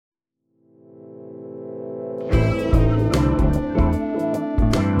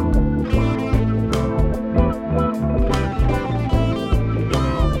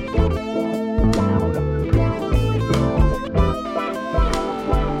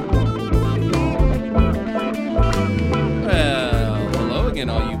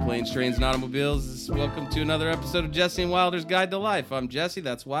trains and automobiles. Welcome to another episode of Jesse and Wilder's Guide to Life. I'm Jesse,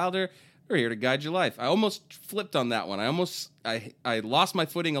 that's Wilder. We're here to guide your life. I almost flipped on that one. I lost my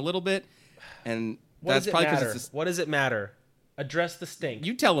footing a little bit, and that's probably because it's What does it matter? Address the stink.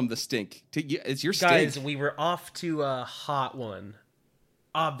 You tell them the stink. It's your stink. Guys, we were off to a hot one,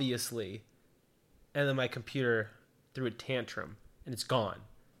 obviously, and then my computer threw a tantrum, and it's gone.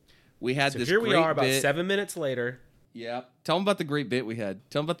 We had this. Here great we are, about bit. 7 minutes later. Yeah. Tell them about the great bit we had.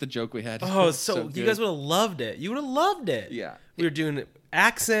 Tell them about the joke we had. Oh, so you guys would have loved it. You would have loved it. Yeah. We were doing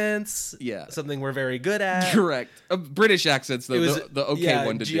accents. Yeah. Something we're very good at. Correct. British accents, though. It was the okay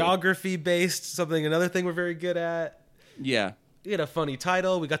one to geography based. Another thing we're very good at. do. Yeah. We had a funny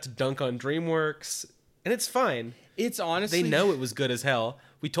title. We got to dunk on DreamWorks, and it's fine. It's honestly... They know it was good as hell.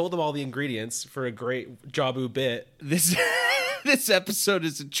 We told them all the ingredients for a great Jabu bit. This episode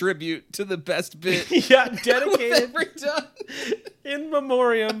is a tribute to the best bit Yeah, we've dedicated ever done. in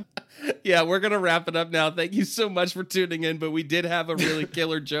memoriam. Yeah, we're going to wrap it up now. Thank you so much for tuning in, but we did have a really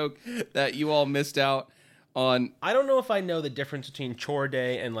killer joke that you all missed out on. I don't know if I know the difference between chore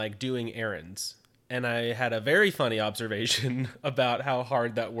day and like doing errands. And I had a very funny observation about how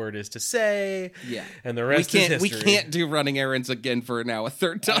hard that word is to say. Yeah. And the rest is history. We can't do running errands again for now a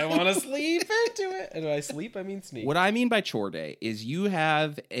third time. I want to sleep into it. And when I sleep, I mean sneak. What I mean by chore day is you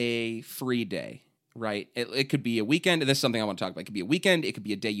have a free day, right? It could be a weekend. And this is something I want to talk about. It could be a weekend. It could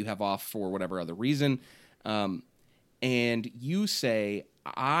be a day you have off for whatever other reason. And you say,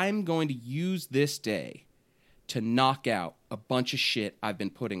 I'm going to use this day to knock out a bunch of shit I've been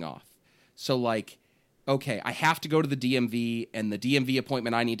putting off. So like, okay, I have to go to the DMV, and the DMV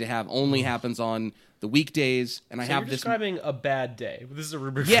appointment I need to have only happens on the weekdays, and I have you're this... describing a bad day. This is a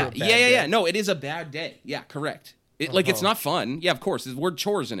rubric Yeah, for a bad day. yeah. No, it is a bad day. Yeah, correct. Like, it's not fun. Yeah, of course. There's the word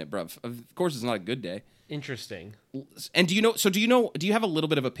chores in it, bruv. Of course it's not a good day. Interesting. And do you have a little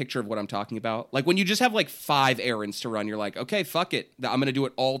bit of a picture of what I'm talking about? Like, when you just have, like, 5 errands to run, you're like, okay, fuck it. I'm going to do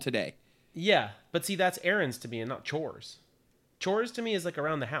it all today. Yeah, but see, that's errands to me and not chores. Chores to me is like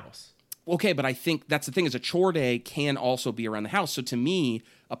around the house. Okay, but I think that's the thing is a chore day can also be around the house. So to me,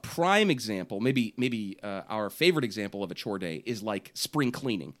 a prime example, maybe our favorite example of a chore day is like spring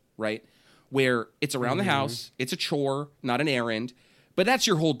cleaning, right? Where it's around the house, it's a chore, not an errand, but that's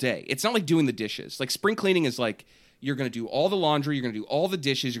your whole day. It's not like doing the dishes. Like spring cleaning is like you're going to do all the laundry, you're going to do all the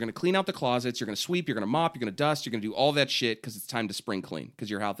dishes, you're going to clean out the closets, you're going to sweep, you're going to mop, you're going to dust, you're going to do all that shit because it's time to spring clean because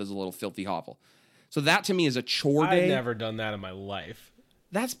your house is a little filthy hovel. So that to me is a chore day. I've never done that in my life.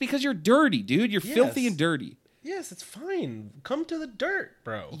 That's because you're dirty, dude. You're filthy and dirty. Yes, it's fine. Come to the dirt,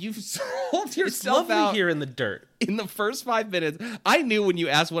 bro. You've sold It's yourself lovely out here in the dirt. in the first 5 minutes. I knew when you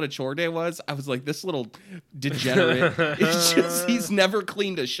asked what a chore day was, I was like, this little degenerate. He's never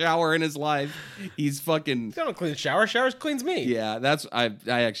cleaned a shower in his life. He's fucking... I don't clean the shower. Showers cleans me. Yeah, I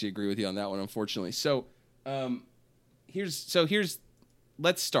actually agree with you on that one, unfortunately. So, here's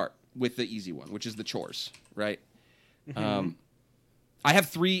let's start with the easy one, which is the chores, right? Mm-hmm. I have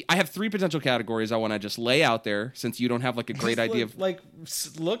three potential categories I want to just lay out there since you don't have like a great idea of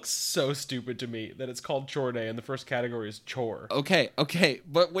looks so stupid to me that it's called chore day and the first category is chore. Okay,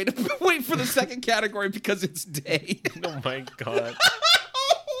 but wait for the second category because it's day. Oh my god.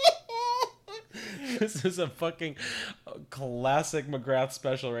 This is a fucking classic McGrath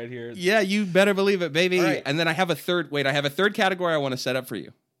special right here. Yeah, you better believe it, baby. Right. And then I have a third category I want to set up for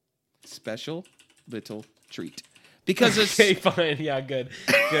you. Special little treat. Because it's okay, fine. Yeah, good.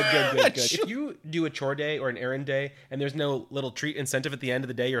 If you do a chore day or an errand day and there's no little treat incentive at the end of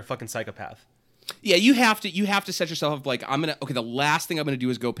the day, you're a fucking psychopath. Yeah, you have to set yourself up like the last thing I'm gonna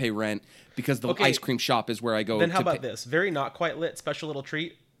do is go pay rent because the ice cream shop is where I go. Then how about this? Very not quite lit special little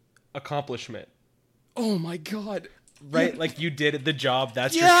treat, accomplishment. Oh my god. Right? Yeah. Like you did the job,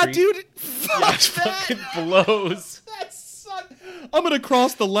 that's your treat. Yeah, dude. Fuck Yeah, that. fucking blows. That sucks. I'm gonna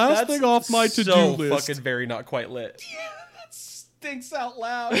cross the last thing off my to-do list. Fucking very not quite lit. That stinks out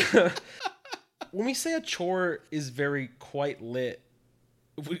loud. When we say a chore is very quite lit,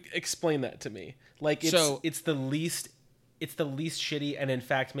 explain that to me. Like it's the least shitty and in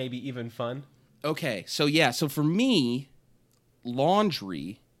fact maybe even fun. Okay, so for me,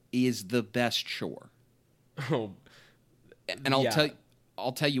 laundry is the best chore. Oh, and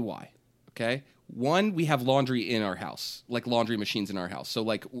I'll tell you why. Okay, one, we have laundry in our house, like laundry machines in our house. So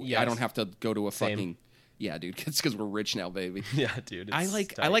like, I don't have to go to a fucking. Yeah, dude, it's because we're rich now, baby. Yeah, dude. I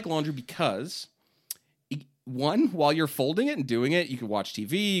like laundry because one, while you're folding it and doing it, you can watch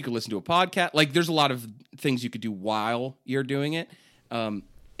TV, you can listen to a podcast. Like, there's a lot of things you could do while you're doing it. And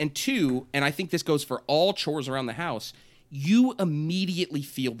two, and I think this goes for all chores around the house, you immediately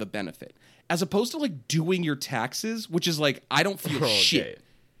feel the benefit. As opposed to, like, doing your taxes, which is like, I don't feel shit.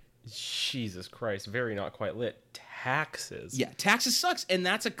 Jesus Christ, very not quite lit. Taxes. Yeah, taxes sucks, and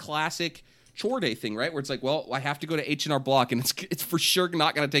that's a classic chore day thing, right? Where it's like, well, I have to go to H&R Block, and it's for sure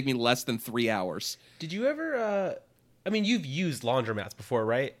not going to take me less than 3 hours. Did you ever? I mean, you've used laundromats before,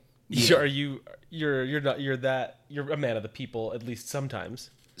 right? Yeah. You're a man of the people, at least sometimes.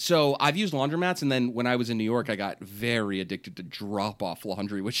 So I've used laundromats, and then when I was in New York, I got very addicted to drop-off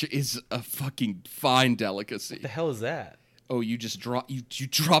laundry, which is a fucking fine delicacy. What the hell is that? Oh, you just drop you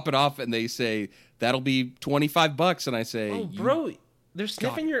drop it off, and they say that'll be $25, and I say, oh, bro, they're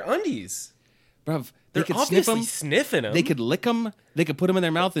sniffing your undies. Bruv, They're they could obviously sniffing them. They could lick them. They could put them in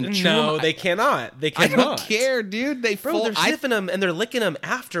their mouth and chew them. No, they cannot. They I cannot. don't care, dude. They're sniffing them and they're licking them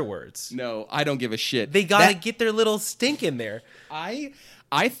afterwards. No, I don't give a shit. They gotta get their little stink in there. I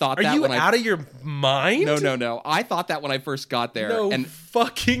thought Are that you when out of your mind? No. I thought that when I first got there. No and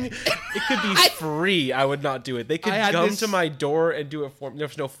fucking. It could be free. I would not do it. They could come to my door and do it for me.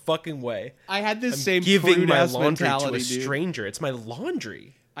 There's no fucking way. I had this I'm same giving my prude-ass laundry to a mentality, dude. stranger. It's my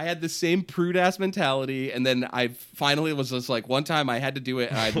laundry. I had the same prude-ass mentality, and then I finally was just like, one time I had to do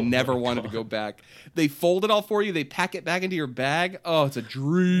it, and I never wanted to go back. They fold it all for you. They pack it back into your bag. Oh, it's a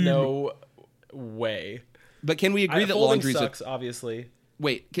dream. No way. But can we agree that laundry sucks, obviously.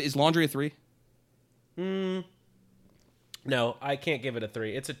 Wait, is laundry a 3? No, I can't give it a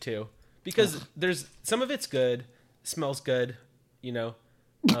 3. It's a 2 because there's some of it's good, smells good. You know,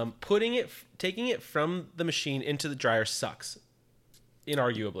 taking it from the machine into the dryer sucks.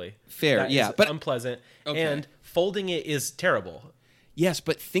 Inarguably, fair, yeah, but unpleasant, and folding it is terrible. Yes,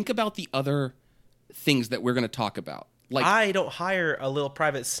 but think about the other things that we're going to talk about. Like, I don't hire a little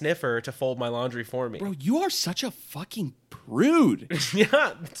private sniffer to fold my laundry for me. Bro, you are such a fucking prude.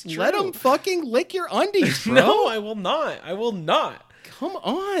 Yeah, it's true. Let them fucking lick your undies, bro. No, I will not. I will not. Come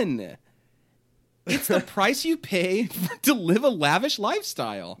on. It's the price you pay to live a lavish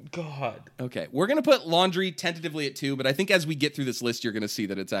lifestyle. God. Okay, we're going to put laundry tentatively at 2, but I think as we get through this list, you're going to see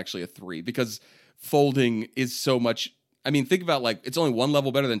that it's actually a 3 because folding is so much... I mean, think about, like, it's only one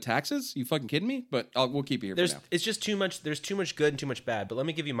level better than taxes? You fucking kidding me? But we'll keep it here for now. It's just too much. There's too much good and too much bad. But let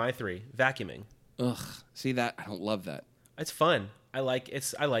me give you my 3. Vacuuming. Ugh. See that? I don't love that. It's fun.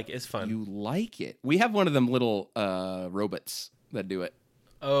 It's fun. You like it. We have one of them little robots that do it.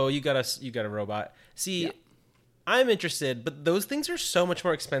 Oh, you got a robot. See, yeah. I'm interested, but those things are so much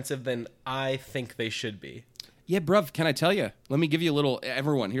more expensive than I think they should be. Yeah, bruv, can I tell you? Let me give you a little...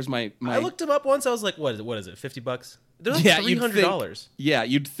 Everyone, here's my... I looked them up once. I was like, what is it, $50? They're like $300. Yeah,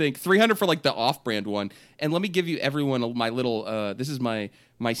 you'd think $300 for like the off-brand one. And let me give you everyone my little... this is my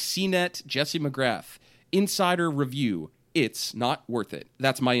CNET Jesse McGrath insider review. It's not worth it.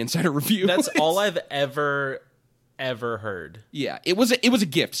 That's my insider review. That's all I've ever heard. Yeah, it was a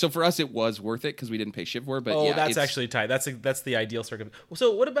gift. So for us, it was worth it because we didn't pay shit for it. But yeah, that's actually tight. That's the ideal circumstance.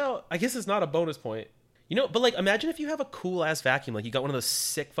 So what about? I guess it's not a bonus point. You know, but like, imagine if you have a cool ass vacuum, like you got one of those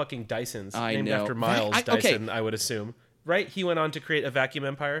sick fucking Dysons named after Miles Dyson. I would assume, right? He went on to create a vacuum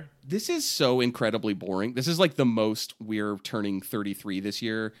empire. This is so incredibly boring. This is like the most we're turning 33 this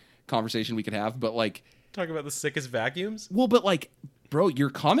year conversation we could have. But like, talk about the sickest vacuums. Well, but like, bro, your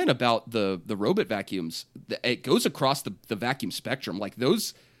comment about the robot vacuums, it goes across the vacuum spectrum. Like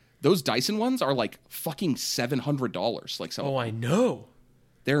those Dyson ones are like fucking $700. Like some. Oh, I know.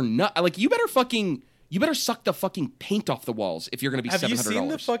 They're not like you better suck the fucking paint off the walls if you're going to be $700. Have you seen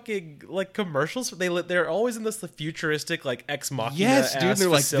the fucking like commercials? They're always in this futuristic like Ex Machina yes, dude. They're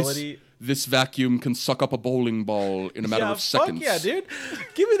facility. Like this vacuum can suck up a bowling ball in a matter of seconds. Fuck yeah, dude!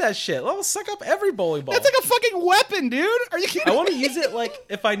 Give me that shit. I'll suck up every bowling ball. That's like a fucking weapon, dude. Are you kidding? I want to use it like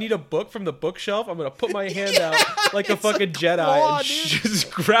if I need a book from the bookshelf, I'm gonna put my hand out like a fucking Jedi and just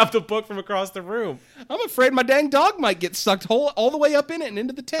grab the book from across the room. I'm afraid my dang dog might get sucked all the way up in it and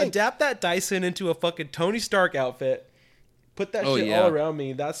into the tank. Adapt that Dyson into a fucking Tony Stark outfit. Put that shit all around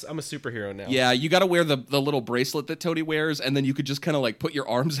me. I'm a superhero now. Yeah, you got to wear the little bracelet that Tony wears, and then you could just kind of like put your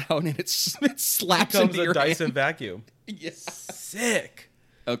arms out, and it slaps into your Dyson hand. Vacuum. Yeah, sick.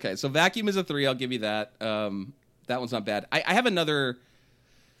 Okay, so vacuum is a 3. I'll give you that. That one's not bad. I have another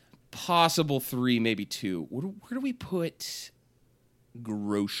possible 3, maybe 2. Where do we put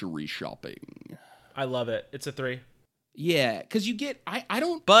grocery shopping? I love it. It's a 3. Yeah, because you get I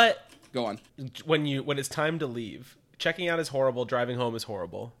don't. But go on. When it's time to leave. Checking out is horrible. Driving home is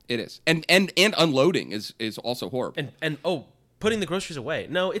horrible. It is, and unloading is also horrible. And putting the groceries away.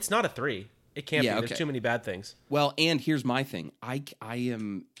 No, it's not a 3. It can't be. There's too many bad things. Well, and here's my thing. I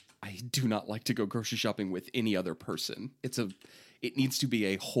do not like to go grocery shopping with any other person. It needs to be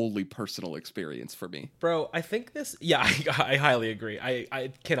a wholly personal experience for me. Bro, I think this... Yeah, I highly agree.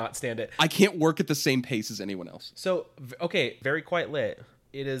 I cannot stand it. I can't work at the same pace as anyone else. So, okay, Very Quiet Lit.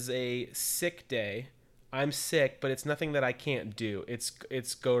 it is a sick day. I'm sick, but it's nothing that I can't do. It's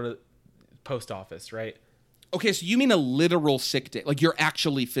go to post office, right? Okay, so you mean a literal sick day? Like you're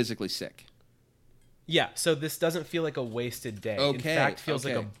actually physically sick? Yeah, so this doesn't feel like a wasted day. Okay, In fact, feels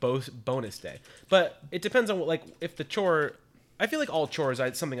okay. like a bonus day. But it depends on what, like, if the chore... I feel like all chores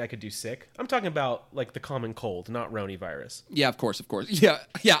are something I could do sick. I'm talking about, like, the common cold, not Roni virus. Yeah, of course. Yeah.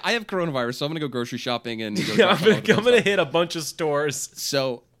 I have coronavirus, so I'm gonna go grocery shopping and go Yeah, drop I'm gonna hit a bunch of stores.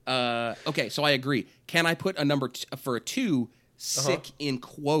 So, okay, so I agree. Can I put a number for a 2 sick in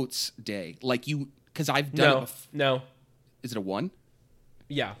quotes day? Like you, because I've done it. No. Is it a 1?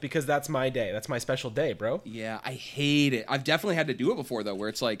 Yeah, because that's my day. That's my special day, bro. Yeah, I hate it. I've definitely had to do it before though, where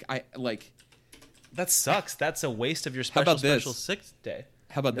it's like That sucks. That's a waste of your How about special this? 6th day.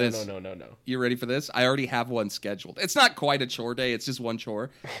 How about this? No. You ready for this? I already have one scheduled. It's not quite a chore day. It's just one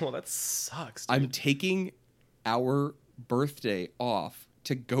chore. Oh, that sucks, dude. I'm taking our birthday off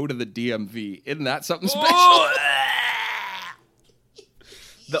to go to the DMV. Isn't that something special?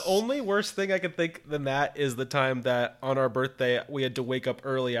 The only worse thing I could think than that is the time that on our birthday we had to wake up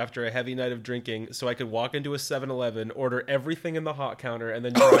early after a heavy night of drinking so I could walk into a 7-Eleven, order everything in the hot counter, and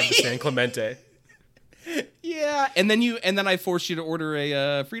then drive to San Clemente. Yeah, and then I forced you to order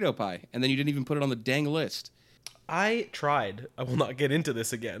a Frito pie, and then you didn't even put it on the dang list. I tried. I will not get into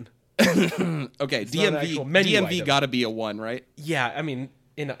this again. Okay, not an actual menu DMV item. got to be a 1, right? Yeah, I mean,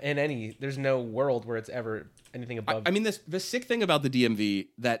 in any, there's no world where it's ever anything above. I mean, the sick thing about the DMV,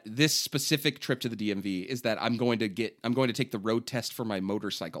 that this specific trip to the DMV is that I'm going to take the road test for my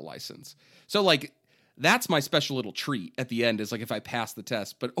motorcycle license. So like, that's my special little treat at the end, is like if I pass the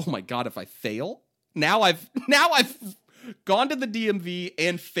test. But oh my god, if I fail, now I've gone to the DMV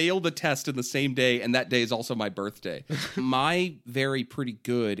and failed the test in the same day, and that day is also my birthday. My very pretty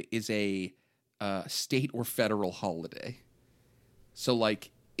good is a state or federal holiday. So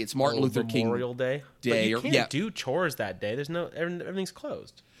like, it's Martin Luther King Memorial Day. But you can't do chores that day. There's no everything's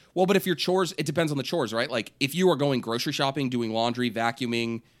closed. Well, but if your chores, it depends on the chores, right? Like if you are going grocery shopping, doing laundry,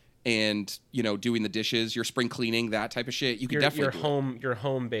 vacuuming, and doing the dishes, your spring cleaning, that type of shit, you can definitely do your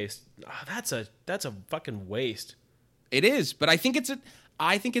home based. Oh, that's a fucking waste. It is, but I think it's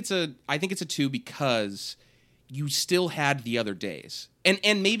a 2 because you still had the other days.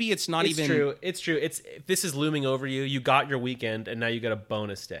 And maybe it's not even true. It's true. This is looming over you. You got your weekend and now you got a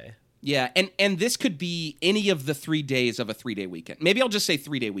bonus day. Yeah, and this could be any of the 3 days of a 3-day weekend. Maybe I'll just say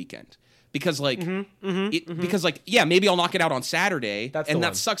 3-day weekend. Because because maybe I'll knock it out on Saturday,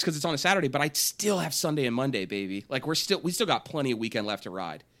 that sucks because it's on a Saturday. But I still have Sunday and Monday, baby. Like we still got plenty of weekend left to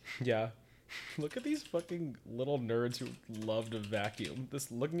ride. Yeah, look at these fucking little nerds who love to vacuum.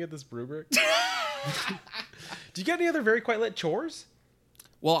 Looking at this rubric. Do you get any other very quite lit chores?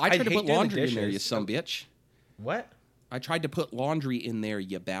 Well, I tried to put doing laundry the in there, you dishes. sumbitch. What? I tried to put laundry in there,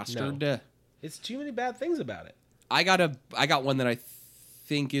 you bastard. No. It's too many bad things about it. I got one that I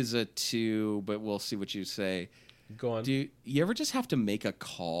think is a 2, but we'll see what you say. Go on. Do you ever just have to make a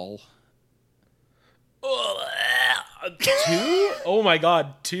call? 2? Oh my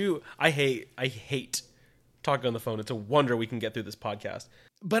god, 2. I hate talking on the phone. It's a wonder we can get through this podcast.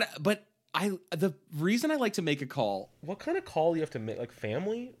 But the reason I like to make a call. What kind of call do you have to make? Like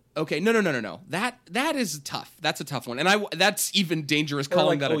family? Okay, no. That is tough. That's a tough one, and that's even dangerous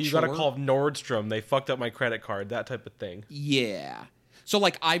calling that a chore. You got to call Nordstrom. They fucked up my credit card. That type of thing. Yeah. So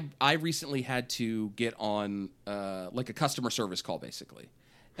like I recently had to get on like a customer service call basically.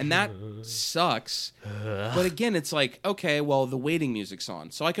 And that sucks. But again, it's like, okay, well, the waiting music's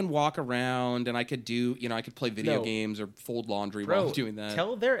on. So I can walk around and I could do, I could play video games or fold laundry while I'm doing that.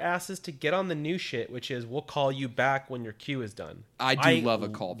 Tell their asses to get on the new shit, which is we'll call you back when your queue is done. I do love a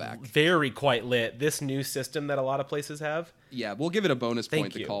callback. Very quite lit. This new system that a lot of places have. Yeah, we'll give it a bonus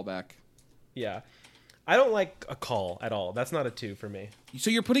point, the callback. Yeah. I don't like a call at all. That's not a 2 for me. So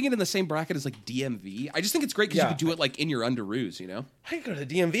you're putting it in the same bracket as like DMV? I just think it's great because you can do it like in your underoos, I can go to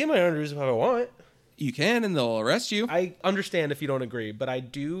the DMV in my underoos if I want. You can, and they'll arrest you. I understand if you don't agree, but I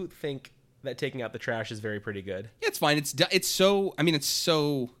do think that taking out the trash is very pretty good. Yeah, it's fine. It's so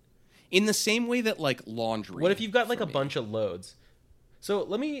in the same way that like laundry. What if you've got like a bunch of loads? So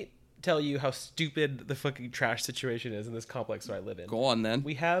let me tell you how stupid the fucking trash situation is in this complex that I live in. Go on then.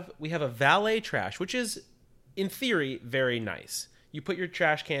 We have a valet trash, which is in theory very nice. You put your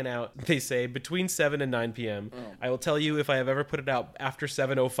trash can out, they say, between 7 and 9 p.m. Oh. I will tell you, if I have ever put it out after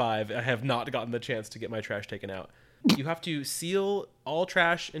 7:05, I have not gotten the chance to get my trash taken out. You have to seal all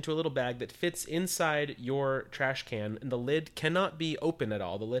trash into a little bag that fits inside your trash can, and the lid cannot be open at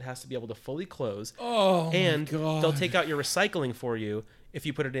all. The lid has to be able to fully close. Oh, and my God. They'll take out your recycling for you if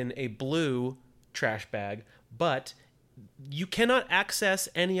you put it in a blue trash bag, but you cannot access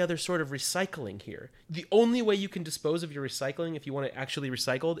any other sort of recycling here. The only way you can dispose of your recycling, if you want it actually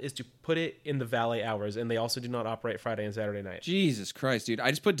recycled, is to put it in the valet hours, and they also do not operate Friday and Saturday night. Jesus Christ, dude. I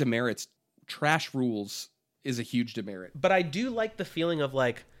just put demerits. Trash rules is a huge demerit. But I do like the feeling of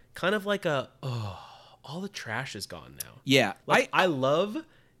like, kind of like all the trash is gone now. Yeah. Like, I love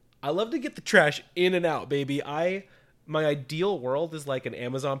to get the trash in and out, baby. My ideal world is like an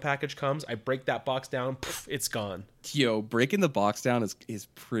Amazon package comes, I break that box down, poof, it's gone. Yo, breaking the box down is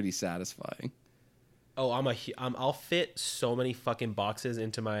pretty satisfying. Oh, I'll fit so many fucking boxes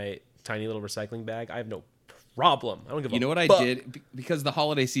into my tiny little recycling bag. I have no problem. I don't give a You know what fuck. I did? Because the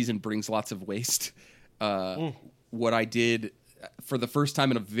holiday season brings lots of waste. What I did for the first time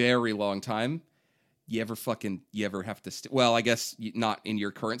in a very long time, you ever have to... well, I guess not in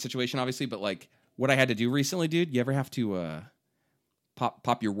your current situation, obviously, but like what I had to do recently, dude, you ever have to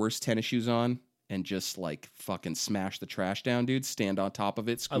pop your worst tennis shoes on and just like fucking smash the trash down, dude? Stand on top of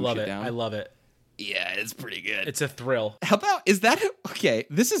it, squish it down. I love it. Yeah, it's pretty good. It's a thrill. How about, is that... okay,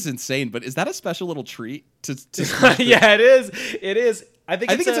 this is insane, but is that a special little treat to Yeah, it is. It is. I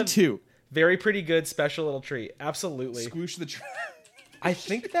think it's a 2. Very pretty good special little treat. Absolutely. Squish the trash. I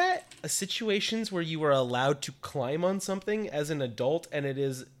think that situations where you are allowed to climb on something as an adult and it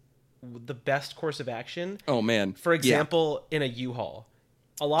is the best course of action. Oh, man. For example, in a U-Haul.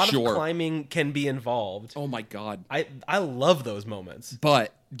 A lot of Sure. climbing can be involved. Oh, my God. I love those moments.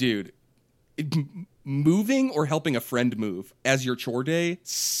 But, dude, moving or helping a friend move as your chore day,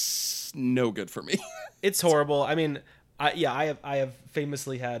 no good for me. It's horrible. I mean, I have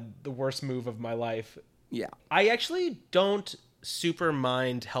famously had the worst move of my life. Yeah. I actually don't super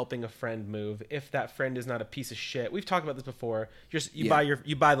mind helping a friend move if that friend is not a piece of shit. We've talked about this before. You buy lunch.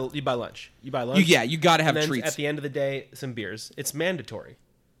 You buy lunch. You got to have and then treats. At the end of the day, some beers. It's mandatory.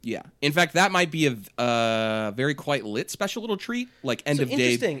 Yeah. In fact, that might be a very quite lit special little treat, like end of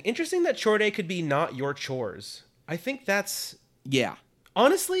day. Interesting that chore day could be not your chores. I think that's... Yeah.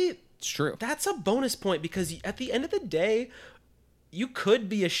 Honestly, It's true. that's a bonus point because at the end of the day, you could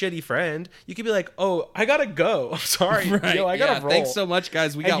be a shitty friend. You could be like, "Oh, I gotta go. I'm sorry, Right. I gotta roll." Thanks so much,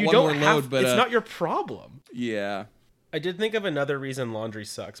 guys. We And got you one don't more load, but it's not your problem. yeah. I did think of another reason laundry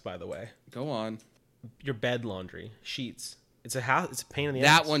sucks. By the way, Go on. your bed laundry sheets. It's a pain in the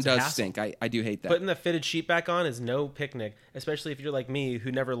ass. That one It's a does hassle. stink. I do hate that. Putting the fitted sheet back on is no picnic, especially if you're like me,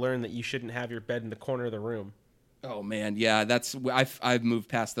 who never learned that you shouldn't have your bed in the corner of the room. Oh man, yeah. I've moved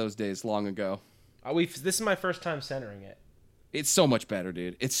past those days long ago. This is my first time centering it. It's so much better,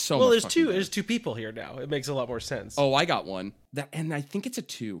 dude. It's so Well, much there's fucking better. there's two people here now. It makes a lot more sense. Oh, I got one. And I think it's a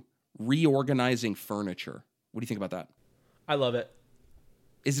 2. Reorganizing furniture. What do you think about that? I love it.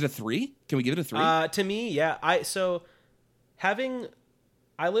 Is it a 3? Can we give it a 3? To me, yeah. I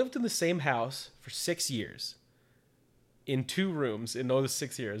lived in the same house for 6 years, in 2 rooms in those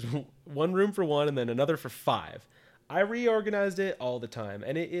 6 years. One room for 1, and then another for 5. I reorganized it all the time,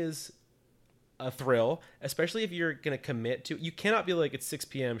 and it is a thrill, especially if you're gonna commit to. You cannot be like, it's 6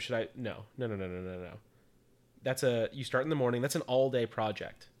 p.m. Should I? No. You start in the morning. That's an all day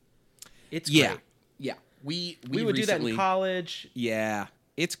project. It's yeah, great. yeah. We would do that recently- in college. Yeah,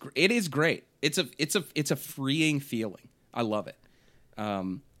 it is great. It's a freeing feeling. I love it.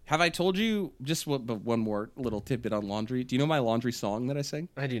 Have I told you just one more little tidbit on laundry? Do you know my laundry song that I sing?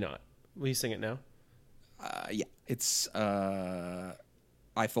 I do not. Will you sing it now? Yeah, it's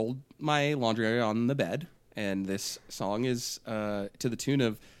I fold my laundry on the bed, and this song is to the tune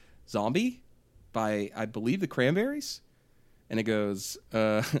of "Zombie" by, I believe, the Cranberries, and it goes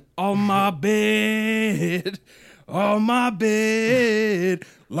on my bed,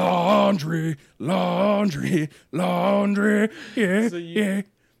 laundry, laundry, laundry, yeah, So yeah.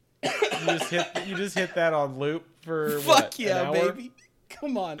 You just hit that on loop for Fuck what, yeah, an hour? baby!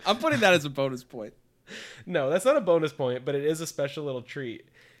 Come on, I'm putting that as a bonus point. No, that's not a bonus point, but it is a special little treat.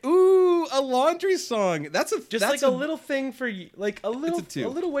 Ooh, a laundry song. That's Like a little thing for you, like a a 2.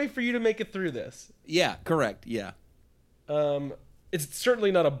 little way for you to make it through this. Yeah, correct. Yeah. It's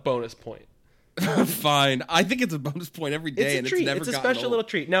certainly not a bonus point. Fine. I think it's a bonus point every day, It's a treat. it's never It's a gotten special old. little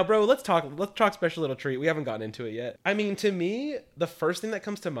treat. Now, bro, let's talk special little treat. We haven't gotten into it yet. I mean, to me, the first thing that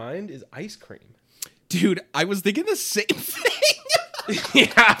comes to mind is ice cream. Dude, I was thinking the same thing.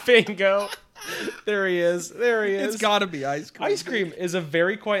 Yeah, bingo. There he is. It's got to be ice cream. Ice cream is a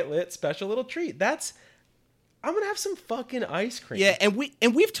very quite lit special little treat. I'm gonna have some fucking ice cream. Yeah, and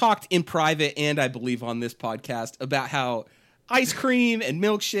we've talked in private and I believe on this podcast about how ice cream and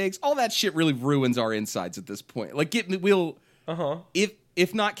milkshakes, all that shit really ruins our insides at this point. Like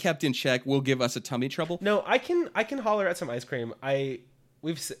if not kept in check, will give us a tummy trouble. No, I can holler at some ice cream.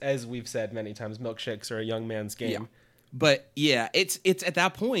 As we've said many times, milkshakes are a young man's game. Yeah. But yeah, it's at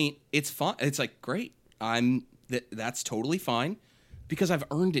that point, it's fun. It's like, great. That's totally fine because I've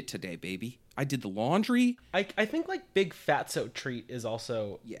earned it today, baby. I did the laundry. I think like big fatso treat is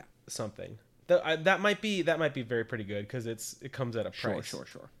also Yeah. something. That might be very pretty good because it comes at a price.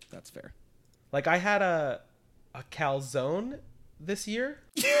 Sure. That's fair. Like I had a calzone this year.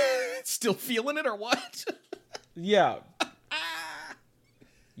 Still feeling it or what? Yeah.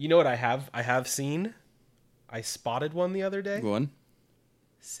 You know what I have seen? I spotted one the other day. Go on.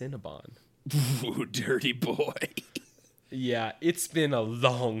 Cinnabon. Ooh, dirty boy. Yeah, it's been a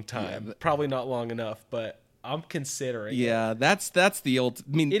long time. Yeah, Probably not long enough, but I'm considering it. Yeah, that's the old.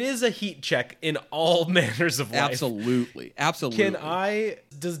 I mean, It is a heat check in all manners of life. absolutely.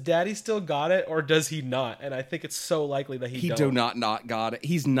 Does Daddy still got it or does he not? And I think it's so likely that He don't. do not got it.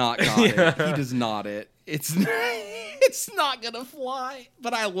 He's not got it. He does not it. It's it's not gonna fly.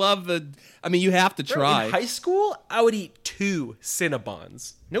 But I love the. I mean, you have to Bro, try. in high school, I would eat 2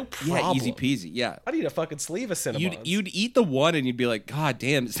 Cinnabons. No problem. Yeah, easy peasy. Yeah, I'd eat a fucking sleeve of Cinnabons. you'd eat the one and you'd be like, God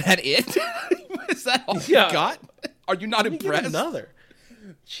damn, is that it? Is that all Yeah. you got? Are you not Let me get impressed? another.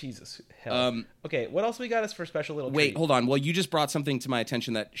 Jesus hell. Okay, what else we got us for special little Wait, treat? hold on. Well, you just brought something to my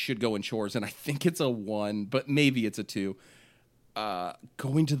attention that should go in chores, and I think it's a 1, but maybe it's a 2.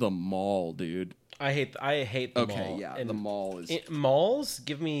 Going to the mall, dude. I hate the mall. Okay, yeah, And the mall is. malls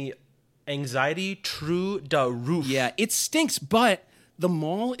give me anxiety through the roof. Yeah, it stinks, but the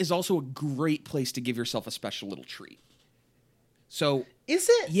mall is also a great place to give yourself a special little treat. So, Is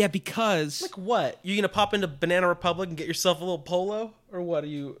it? yeah, because Like what? You gonna pop into Banana Republic and get yourself a little polo, or what are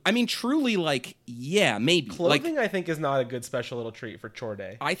you? I mean, truly, like, yeah, maybe. Clothing, Like, I think, is not a good special little treat for chore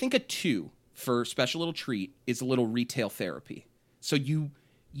day. I think a 2 for special little treat is a little retail therapy. So you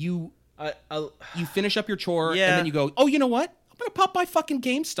finish up your chore Yeah. and then you go, oh, you know what? I'm gonna pop by fucking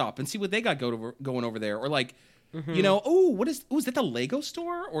GameStop and see what they got going over there, or like. You know, is that the Lego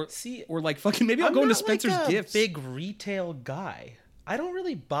store or See, or like fucking maybe I'll I'm go into not Spencer's like a Gifts. big retail guy. I don't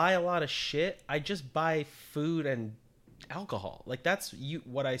really buy a lot of shit. I just buy food and alcohol. Like that's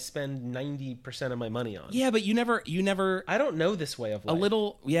what I spend 90% of my money on. Yeah, but you never I don't know this way of life. a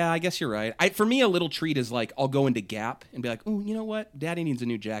little. Yeah, I guess you're right. For me, a little treat is like I'll go into Gap and be like, oh, you know what? Daddy needs a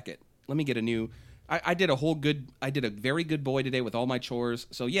new jacket. Let me get a new. I did a very good boy today with all my chores.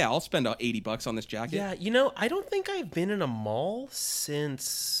 So yeah, I'll spend $80 on this jacket. Yeah, I don't think I've been in a mall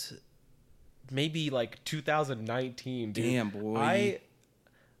since maybe like 2019, dude. Damn, boy.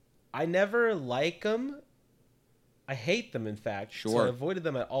 I never like them. I hate them, in fact. So Sure. I avoided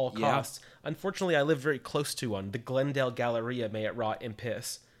them at all Yeah. costs. Unfortunately, I live very close to one, the Glendale Galleria may it rot in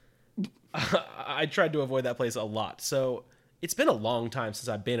piss. I tried to avoid that place a lot. So it's been a long time since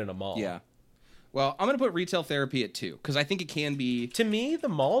I've been in a mall. Yeah. Well, I'm gonna put retail therapy at 2 because I think it can be To me, the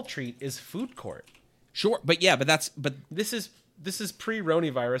mall treat is food court. sure, but This is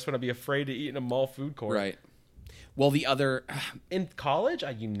pre-Roni virus when I'd be afraid to eat in a mall food court. right. Well, the other. In college,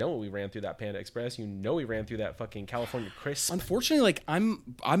 we ran through that Panda Express. We ran through that fucking California Crisp. Unfortunately, like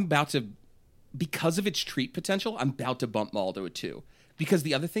I'm about to, because of its treat potential, I'm about to bump mall to a 2. Because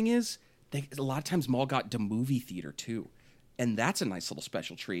the other thing is, a lot of times mall got to movie theater too, and that's a nice little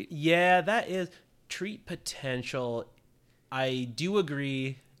special treat. Yeah, that is treat potential. I do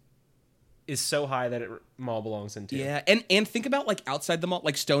agree is so high that mall belongs into. Yeah, and think about like outside the mall,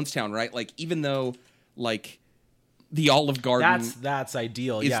 like Stonestown, right? Like even though like the Olive Garden That's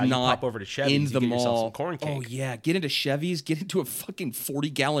ideal. is Yeah, you not pop over to Chevy's, in you the get yourself mall. some corn cake. Oh yeah, get into Chevy's, get into a fucking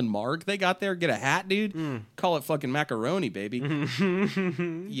 40-gallon marg they got there, get a hat, dude. Call it fucking macaroni, baby.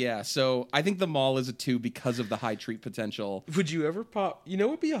 Yeah, so I think the mall is a 2 because of the high treat potential. Would you ever pop? You know,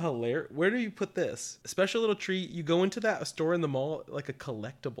 what would be a hilarious. Where do you put this? A special little treat. You go into that store in the mall, like a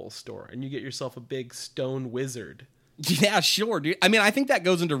collectible store, and you get yourself a big stone wizard. Yeah, sure, dude. I mean, I think that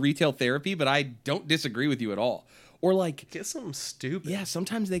goes into retail therapy, but I don't disagree with you at all. Or like, Get something stupid. yeah,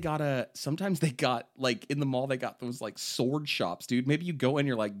 sometimes they got like in the mall they got those like sword shops, dude. Maybe you go in,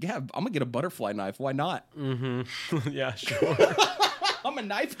 you're like, yeah, I'm gonna get a butterfly knife. Why not? Yeah, sure. I'm a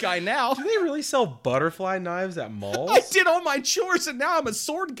knife guy now. Do they really sell butterfly knives at malls? I did all my chores and now I'm a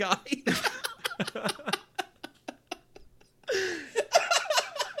sword guy.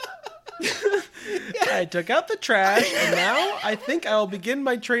 I took out the trash, and now I think I'll begin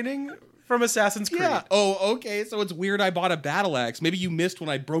my training from Assassin's Creed. Yeah. Oh, okay. So it's weird I bought a battle axe. Maybe you missed when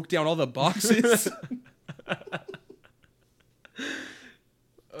I broke down all the boxes.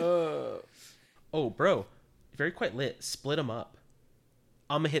 Oh, bro, very quite lit. Split them up.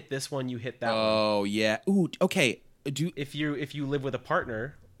 I'm gonna hit this one. You hit that one. Oh, yeah. Ooh, okay. If you live with a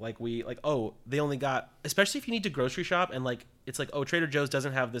partner, they only got, especially if you need to grocery shop and like it's like, oh, Trader Joe's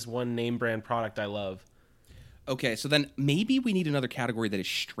doesn't have this one name brand product I love. Okay, so then maybe we need another category that is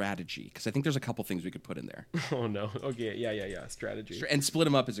strategy, because I think there's a couple things we could put in there. Oh no. Okay. Yeah. Strategy. And split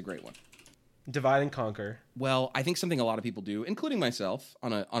them up is a great one. Divide and conquer. Well, I think something a lot of people do, including myself,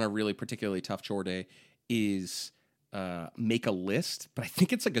 on a really particularly tough chore day, is make a list. But I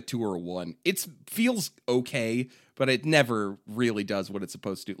think it's like a 2 or a 1. It feels okay, but it never really does what it's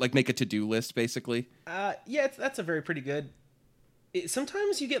supposed to do. Like make a to-do list, basically. Yeah, that's a very pretty good.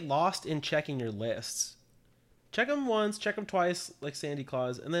 Sometimes you get lost in checking your lists. Check them once, check them twice, like Sandy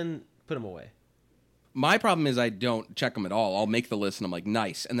Claus, and then put them away. My problem is I don't check them at all. I'll make the list and I'm like,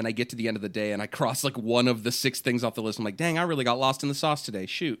 nice. And then I get to the end of the day and I cross like one of the 6 things off the list. I'm like, dang, I really got lost in the sauce today.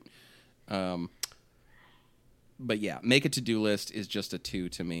 Shoot. But yeah, make a to-do list is just a 2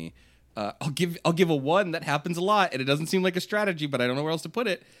 to me. I'll give a 1 that happens a lot, and it doesn't seem like a strategy, but I don't know where else to put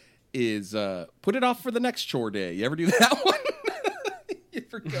it, is put it off for the next chore day. You ever do that one? You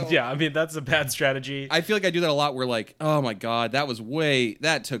ever go? Yeah, I mean, that's a bad strategy. I feel like I do that a lot where like, oh my God,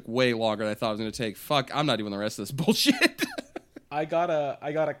 that took way longer than I thought it was going to take. Fuck, I'm not doing the rest of this bullshit. I got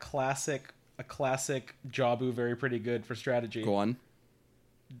a classic Jabu very pretty good for strategy. Go on.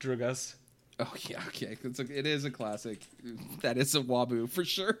 Drugas. Oh yeah, okay. It is a classic. That is a Wabu for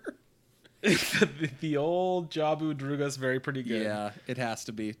sure. The old Jabu Drugas very pretty good. Yeah, it has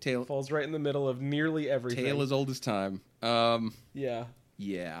to be. Tail falls right in the middle of nearly everything. Tale as old as time. Yeah.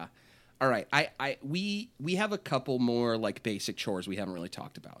 Yeah. All right. We have a couple more like basic chores we haven't really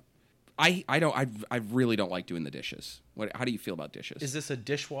talked about. I really don't like doing the dishes. How do you feel about dishes? Is this a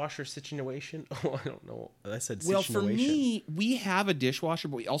dishwasher situation? Oh, I don't know. I said well, situation. for me, we have a dishwasher,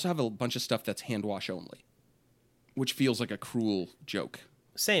 but we also have a bunch of stuff that's hand wash only, which feels like a cruel joke.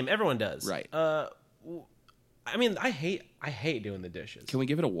 Same. Everyone does. Right. I mean, I hate doing the dishes. Can we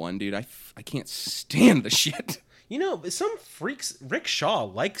give it a 1, dude? I can't stand the shit. You know, some freaks. Rick Shaw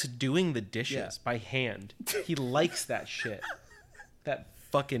likes doing the dishes by hand. He likes that shit. That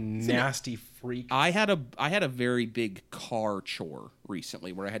fucking nasty freak. I had a very big car chore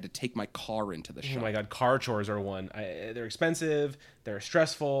recently where I had to take my car into the shop. Oh my God, car chores are one. They're expensive. They're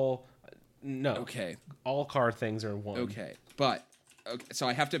stressful. No. Okay. All car things are one. Okay, but so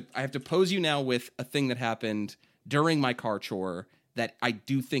I have to pose you now with a thing that happened during my car chore that I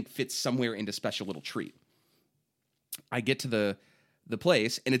do think fits somewhere into special little treat. I get to the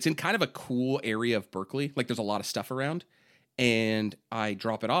place, and it's in kind of a cool area of Berkeley. Like, there's a lot of stuff around. And I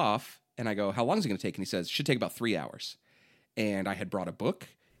drop it off, and I go, how long is it going to take? And he says, should take about 3 hours. And I had brought a book,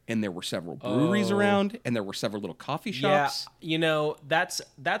 and there were several breweries around, and there were several little coffee shops. Yeah, you know, that's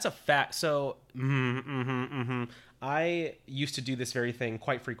a fact. So, I used to do this very thing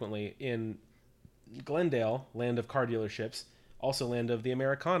quite frequently in Glendale, land of car dealerships, also land of the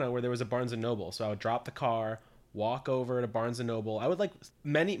Americana, where there was a Barnes & Noble. So I would drop the car, walk over to Barnes & Noble. I would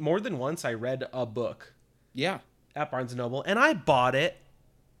more than once I read a book. Yeah. At Barnes & Noble, and I bought it.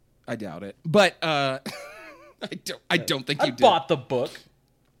 I doubt it. But I don't think you did. I bought the book.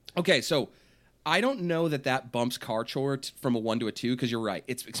 Okay, so I don't know that bumps car chore from a 1 to a 2, because you're right.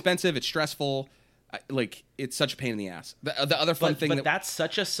 It's expensive, it's stressful, it's such a pain in the ass. The other fun thing but that's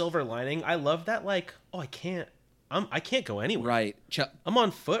such a silver lining. I love that, I can't go anywhere. Right. I'm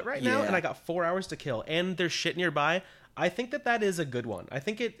on foot right now, and I got 4 hours to kill, and there's shit nearby. I think that is a good one. I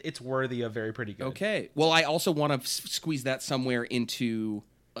think it's worthy of very pretty good. Okay. Well, I also want to squeeze that somewhere into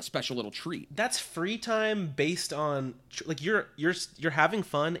a special little treat. That's free time based on you're having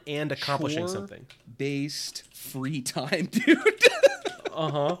fun and accomplishing something. Based free time, dude.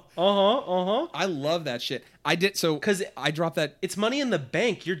 I love that shit. I did so because I dropped that. It's money in the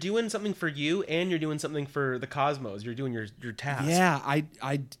bank. You're doing something for you, and you're doing something for the cosmos. You're doing your task. Yeah, I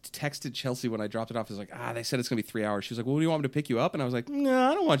texted Chelsea when I dropped it off. I was like, they said it's gonna be 3 hours. She was like, well, do you want me to pick you up? And I was like,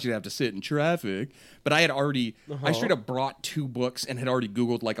 no, I don't want you to have to sit in traffic. But I had already, I straight up brought 2 books and had already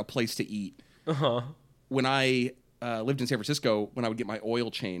Googled like a place to eat. When I lived in San Francisco, when I would get my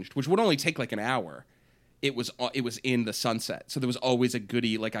oil changed, which would only take like an hour. It was in the Sunset, so there was always a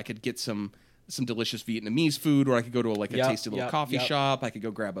goodie. Like I could get some delicious Vietnamese food, or I could go to a tasty little coffee shop. I could go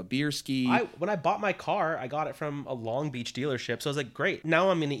grab a beer ski. When I bought my car, I got it from a Long Beach dealership, so I was like, great.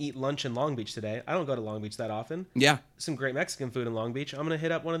 Now I'm going to eat lunch in Long Beach today. I don't go to Long Beach that often. Yeah, some great Mexican food in Long Beach. I'm going to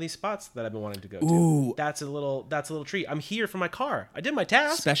hit up one of these spots that I've been wanting to go to. That's a little treat. I'm here for my car. I did my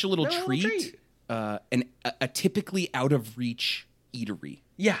task. Special little treat. A typically out of reach eatery.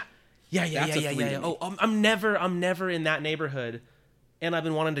 Yeah. Yeah. Oh, I'm never in that neighborhood, and I've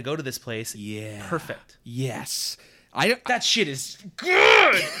been wanting to go to this place. Yeah. Perfect. Yes. That shit is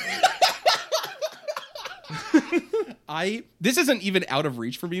good. This isn't even out of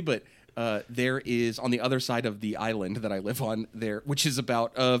reach for me, but there is on the other side of the island that I live on there, which is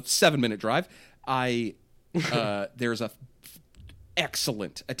about a 7-minute drive. I there's a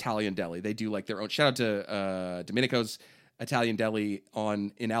excellent Italian deli. They do like their own. Shout out to Domenico's Italian Deli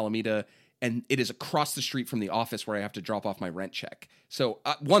in Alameda, and it is across the street from the office where I have to drop off my rent check. So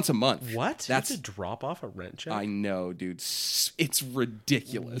once a month. What? That's you have to drop off a rent check? I know, dude. It's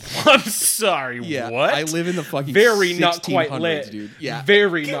ridiculous. I'm sorry. Yeah, what? I live in the fucking very not quite 1600s, lit, dude. Yeah,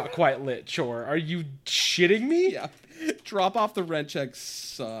 very not quite lit. Chore. Are you shitting me? yeah. Drop off the rent check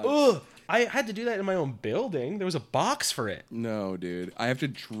sucks. Ugh. I had to do that in my own building. There was a box for it. No, dude. I have to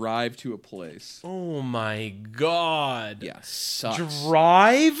drive to a place. Oh my god. Yeah, sucks.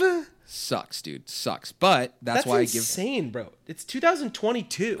 Drive? Sucks, dude. Sucks. But that's why insane, bro. It's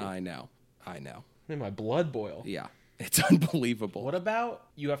 2022. I know. Made my blood boil. Yeah, it's unbelievable. What about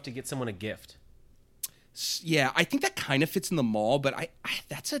you have to get someone a gift? Yeah, I think that kind of fits in the mall, but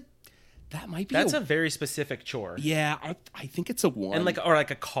that might be That's a very specific chore. Yeah, I think it's a one. And like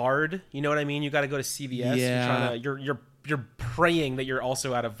a card, you know what I mean? You got to go to CVS. Yeah. You're praying that you're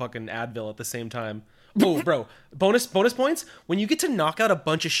also out of fucking Advil at the same time. Oh, bro, bonus points when you get to knock out a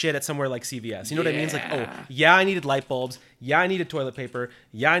bunch of shit at somewhere like CVS. You know what I mean? It's like, oh, yeah, I needed light bulbs. Yeah, I needed toilet paper.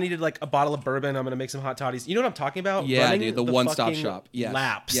 Yeah, I needed like a bottle of bourbon. I'm gonna make some hot toddies. You know what I'm talking about? Yeah, Running dude, the one-stop fucking shop. Yes.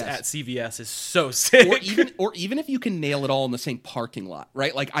 Laps Yes. at CVS is so sick. or even if you can nail it all in the same parking lot,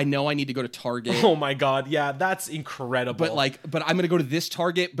 right? Like I know I need to go to Target. Oh my god, yeah, that's incredible. But I'm gonna go to this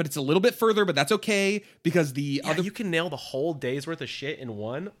Target, but it's a little bit further, but that's okay because you can nail the whole day's worth of shit in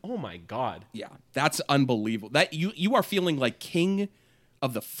one. Oh my god. Yeah, that's unbelievable. That you are feeling like king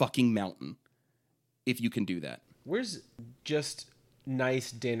of the fucking mountain if you can do that. Where's just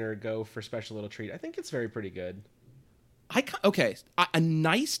nice dinner go for special little treat? I think it's pretty good. A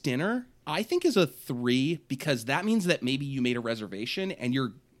nice dinner I think is a 3 because that means that maybe you made a reservation and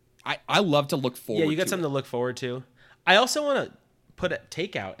I love to look forward to. Yeah, you got something to look forward to. I also want to put a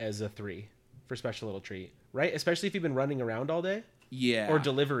takeout as a 3 for special little treat, right? Especially if you've been running around all day. Yeah. Or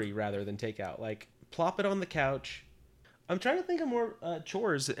delivery rather than takeout. Like plop it on the couch. I'm trying to think of more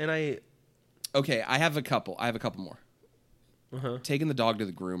chores and Okay, I have a couple more. Uh-huh. Taking the dog to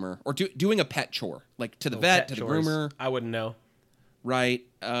the groomer or doing a pet chore, like to the vet, to the groomer. I wouldn't know. Right.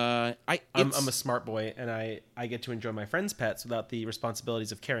 I'm a smart boy, and I get to enjoy my friends' pets without the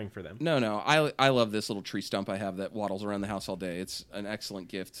responsibilities of caring for them. No. I love this little tree stump I have that waddles around the house all day. It's an excellent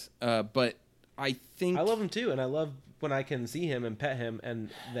gift. But I think I love him too, and I love when I can see him and pet him and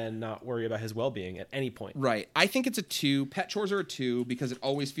then not worry about his well-being at any point. Right. I think it's a 2. Pet chores are a 2 because it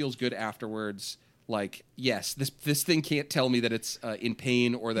always feels good afterwards. Like, yes, this thing can't tell me that it's in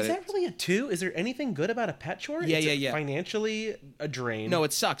pain or that Is that really a 2? Is there anything good about a pet chore? Yeah. Financially a drain. No,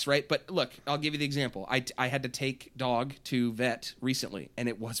 it sucks, right? But look, I'll give you the example. I had to take dog to vet recently, and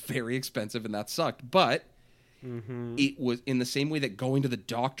it was very expensive, and that sucked. But it was in the same way that going to the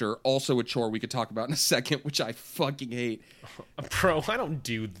doctor, also a chore we could talk about in a second, which I fucking hate. Bro, I don't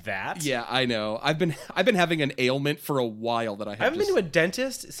do that. Yeah, I know. I've been having an ailment for a while that I haven't been to a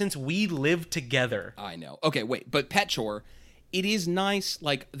dentist since we lived together. I know. Okay, wait, but pet chore, it is nice.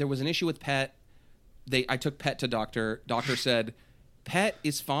 Like there was an issue with Pet. I took Pet to doctor. Doctor said, Pet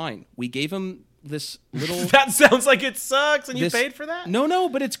is fine. We gave him this little. That sounds like it sucks, and you paid for that. No,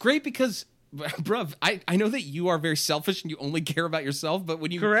 but it's great because. Bruv, I know that you are very selfish and you only care about yourself, but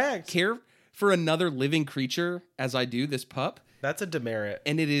when you care for another living creature, as I do, this pup... That's a demerit.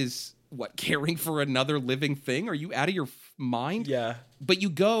 And it is, caring for another living thing? Are you out of your mind? Yeah. But you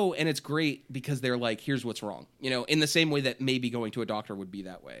go, and it's great because they're like, here's what's wrong. You know, in the same way that maybe going to a doctor would be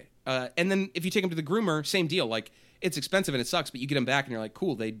that way. And then if you take him to the groomer, same deal. Like, it's expensive and it sucks, but you get him back and you're like,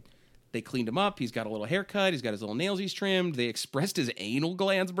 cool, They cleaned him up. He's got a little haircut. He's got his little nails he's trimmed. They expressed his anal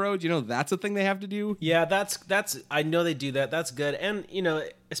glands, bro. Do you know that's a thing they have to do? Yeah, that's. I know they do that. That's good. And, you know,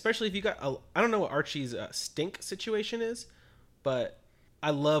 especially if you got... I don't know what Archie's stink situation is, but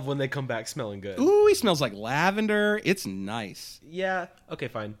I love when they come back smelling good. Ooh, he smells like lavender. It's nice. Yeah. Okay,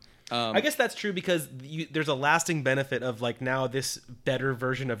 fine. I guess that's true because there's a lasting benefit of like now this better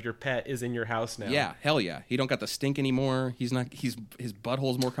version of your pet is in your house now. Yeah, hell yeah. He don't got the stink anymore. His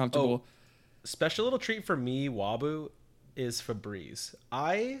butthole's more comfortable. Special little treat for me, Wabu, is Febreze.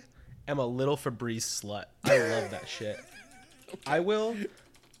 I am a little Febreze slut. I love that shit. I will.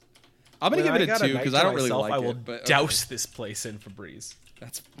 I'm gonna give it a 2 because I don't really like it. I will douse this place in Febreze.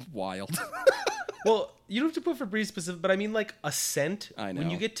 That's wild. Well, you don't have to put Febreze specific, but I mean like a scent. I know. When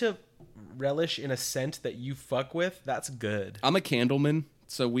you get to relish in a scent that you fuck with, that's good. I'm a candleman,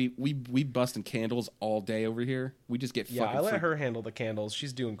 so we busting candles all day over here. We just get fucking. Yeah, I let her handle the candles.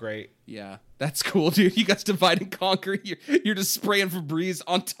 She's doing great. Yeah, that's cool, dude. You guys divide and conquer. You're just spraying Febreze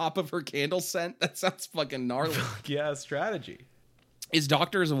on top of her candle scent. That sounds fucking gnarly. Yeah, strategy. Is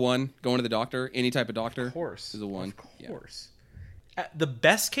doctor is a one? Going to the doctor, any type of doctor, Of course. is a one. Of course. The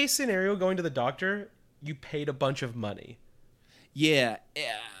best case scenario going to the doctor, you paid a bunch of money. Yeah.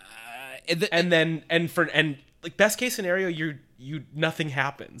 And like best case scenario, you nothing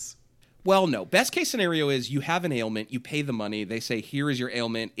happens. Well, no. Best case scenario is you have an ailment, you pay the money, they say, here is your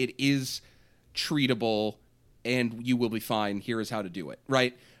ailment, it is treatable, and you will be fine, here is how to do it,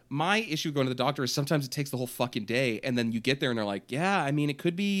 right? My issue going to the doctor is sometimes it takes the whole fucking day, and then you get there and they're like, yeah, I mean, it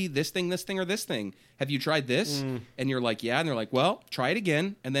could be this thing, or this thing. Have you tried this? And you're like, yeah. And they're like, well, try it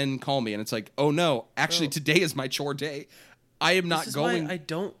again, and then call me. And it's like, oh, no, actually, today is my chore day. I am not going. Why I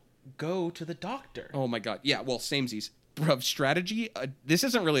don't go to the doctor. Oh, my God. Yeah, well, samesies. Bruv, strategy, this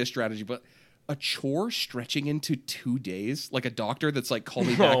isn't really a strategy, but a chore stretching into 2 days? Like a doctor that's like, call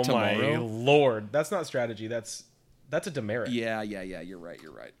me back tomorrow? Oh, my Lord. That's not strategy. That's a demerit. Yeah. You're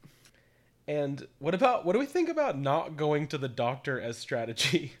right. And what do we think about not going to the doctor as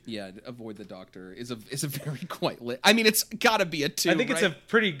strategy? Yeah, avoid the doctor is a very quite lit. I mean, it's got to be a 2. I think it's a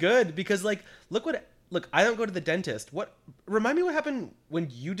pretty good because like look, I don't go to the dentist. Remind me what happened when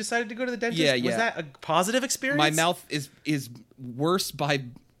you decided to go to the dentist? Yeah. Was that a positive experience? My mouth is worse by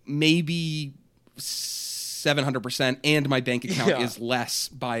maybe 700%, and my bank account is less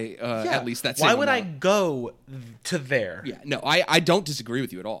by at least that same Why would amount. I go to there? Yeah, no, I don't disagree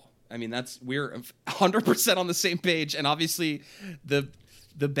with you at all. I mean, we're 100% on the same page, and obviously the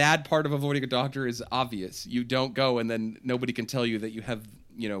bad part of avoiding a doctor is obvious. You don't go, and then nobody can tell you that you have,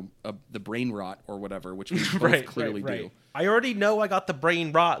 the brain rot or whatever, which we both clearly do. I already know I got the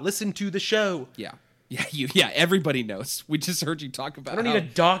brain rot. Listen to the show. Yeah. Yeah, everybody knows. We just heard you talk about. I don't need a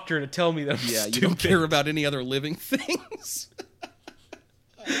doctor to tell me that. Yeah, you don't care about any other living things.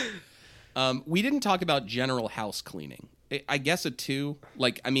 We didn't talk about general house cleaning. I guess a 2.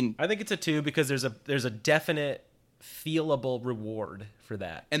 Like, I mean, I think it's a 2 because there's a definite feelable reward for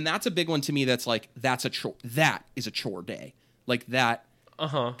that, and that's a big one to me. That's like that's a chore. That is a chore day. Like that.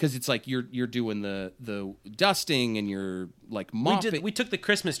 Because it's like you're doing the dusting and you're like mopping. We took the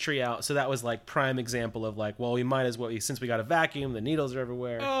Christmas tree out, so that was like prime example of like, well, we might as well, since we got a vacuum, the needles are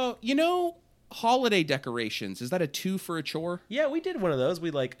everywhere. Oh, holiday decorations, is that a 2 for a chore? Yeah, we did one of those.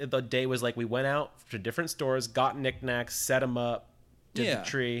 We like the day was like we went out to different stores, got knickknacks, set them up, did the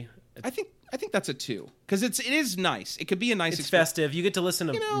tree. I think that's a 2 because it is nice. It could be a nice. It's festive. You get to listen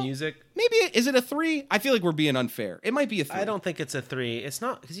to music. Maybe is it a 3? I feel like we're being unfair. It might be a 3. I don't think it's a 3. It's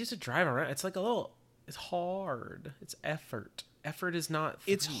not because you have to drive around. It's like it's hard. It's effort. Effort is not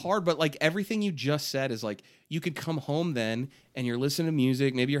 3. It's hard, but like everything you just said is like you could come home then and you're listening to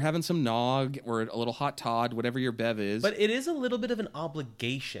music. Maybe you're having some nog or a little hot Todd, whatever your bev is. But it is a little bit of an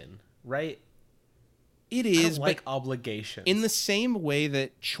obligation, right? It is, like obligations. In the same way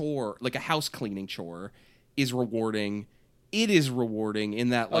that chore, like a house cleaning chore, is rewarding, it is rewarding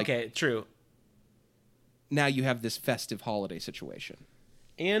in that, like... Okay, true. Now you have this festive holiday situation.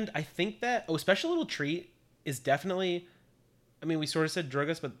 And I think that... Special Little Treat is definitely... I mean, we sort of said drug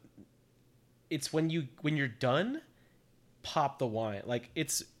us, but it's when you're done, pop the wine. Like,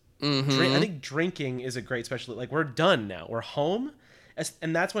 it's... I think drinking is a great special... Like, we're done now. We're home...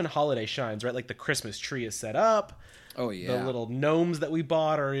 And that's when holiday shines, right? Like the Christmas tree is set up. Oh, yeah. The little gnomes that we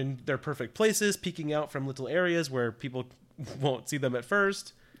bought are in their perfect places, peeking out from little areas where people won't see them at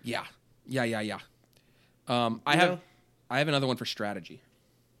first. Yeah. I have another one for strategy.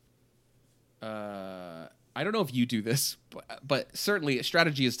 I don't know if you do this, but certainly a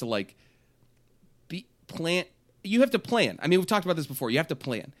strategy is to like plan. You have to plan. I mean, we've talked about this before. You have to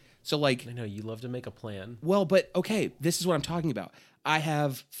plan. So like, I know you love to make a plan. Well, but okay, this is what I'm talking about. I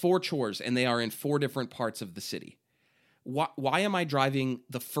have 4 chores and they are in 4 different parts of the city. Why am I driving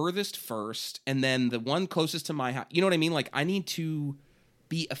the furthest first and then the one closest to my house? You know what I mean? Like I need to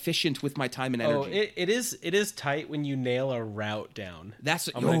be efficient with my time and energy. It is tight when you nail a route down.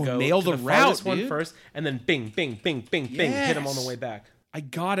 I'm gonna go nail the route, dude. One first, and then bing, bing, bing, bing, bing, hit them on the way back. I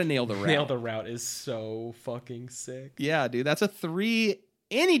gotta nail the route. Nail the route is so fucking sick. Yeah, dude, that's a 3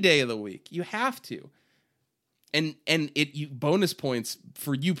 any day of the week. You have to. And bonus points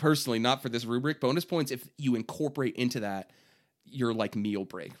for you personally, not for this rubric. Bonus points if you incorporate into that your like meal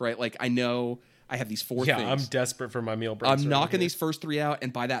break, right? Like I know I have these 4 things. Yeah, I'm desperate for my meal breaks. I'm knocking these first 3 out,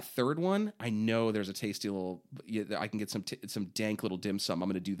 and by that 3rd one, I know there's a tasty little. I can get some dank little dim sum. I'm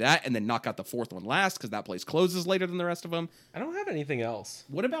going to do that, and then knock out the 4th one last because that place closes later than the rest of them. I don't have anything else.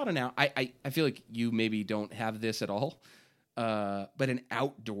 What about an out? I feel like you maybe don't have this at all, but an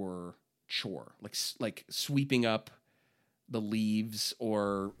outdoor chore like sweeping up the leaves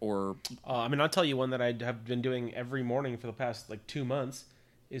or I mean, I'll tell you one that I have been doing every morning for the past like 2 months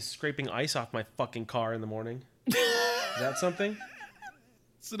is scraping ice off my fucking car in the morning. Is that something?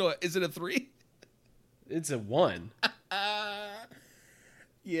 So is it a 3? It's a 1.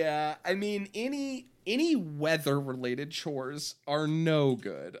 Yeah, I mean, any weather-related chores are no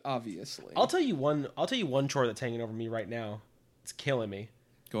good, obviously. I'll tell you one chore that's hanging over me right now. It's killing me.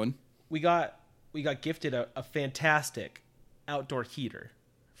 Go on. We got gifted a fantastic outdoor heater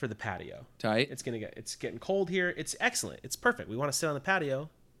for the patio. Tight. It's getting cold here. It's excellent. It's perfect. We want to sit on the patio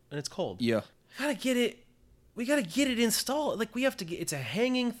and it's cold. Yeah. We gotta get it installed. Like we have to get. It's a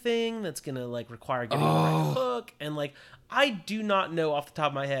hanging thing that's gonna like require getting the right hook, and like I do not know off the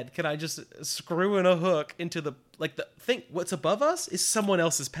top of my head. Can I just screw in a hook into the thing? What's above us is someone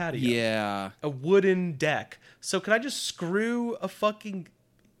else's patio. Yeah. A wooden deck. So can I just screw a fucking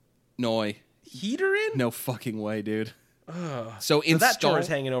No. heater in? No fucking way, dude. So that chore is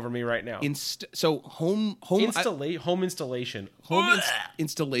hanging over me right now. Home installation.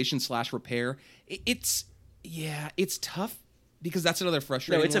 Installation / repair. It's tough because that's another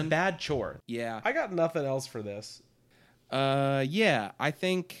frustrating No, it's one. a bad chore. Yeah. I got nothing else for this. Yeah, I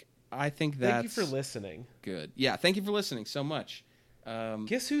think that's... Thank you for listening. Good. Yeah, thank you for listening so much.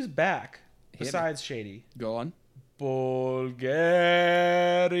 Guess who's back besides Shady? Go on. Bulgaria.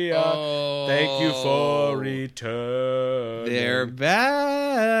 Oh, thank you for returning. They're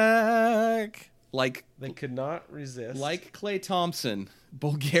back. They could not resist. Like Klay Thompson,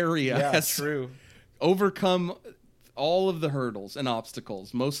 Bulgaria has true. overcome all of the hurdles and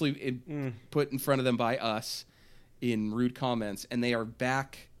obstacles, mostly put in front of them by us in rude comments, and they are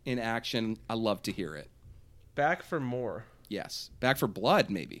back in action. I love to hear it. Back for more. Yes. Back for blood,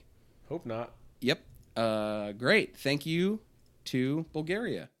 maybe. Hope not. Yep. Great. Thank you to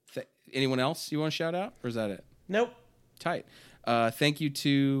Bulgaria. Anyone else you want to shout out, or is that it? Nope. Tight. Thank you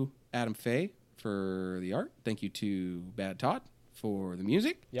to Adam Faye for the art. Thank you to Bad Todd for the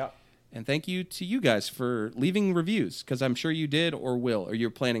music. Yep. And thank you to you guys for leaving reviews, because I'm sure you did or will, or you're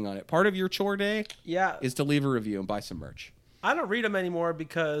planning on it. Part of your chore day is to leave a review and buy some merch. I don't read them anymore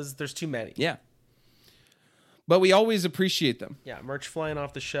because there's too many. Yeah. But we always appreciate them. Yeah, merch flying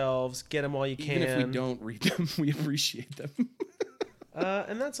off the shelves. Get them while you can. Even if we don't read them, we appreciate them.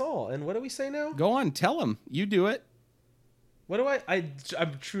 And that's all. And what do we say now? Go on, tell them. You do it. What do I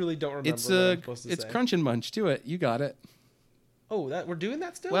truly don't remember It's what I'm supposed to it's say. Crunch and Munch. Do it. You got it. Oh, we're doing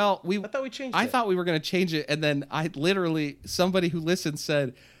that still? Well, I thought we changed it. I thought we were going to change it, and then somebody who listened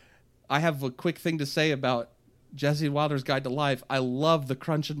said, I have a quick thing to say about Jesse Wilder's Guide to Life. I love the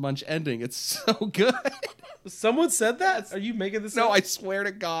Crunch and Munch ending. It's so good. Someone said that? Are you making this No, up? I swear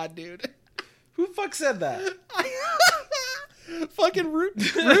to God, dude. Who the fuck said that? Fucking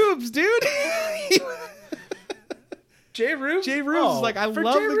Rubes, dude. J. Rubes? J. Rubes is like, I love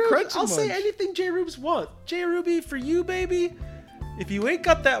the Crunch and I'll say Munch. anything J. Rubes wants. J. Ruby, for you, baby, if you ain't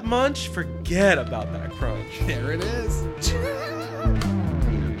got that munch, forget about that crunch. There it is.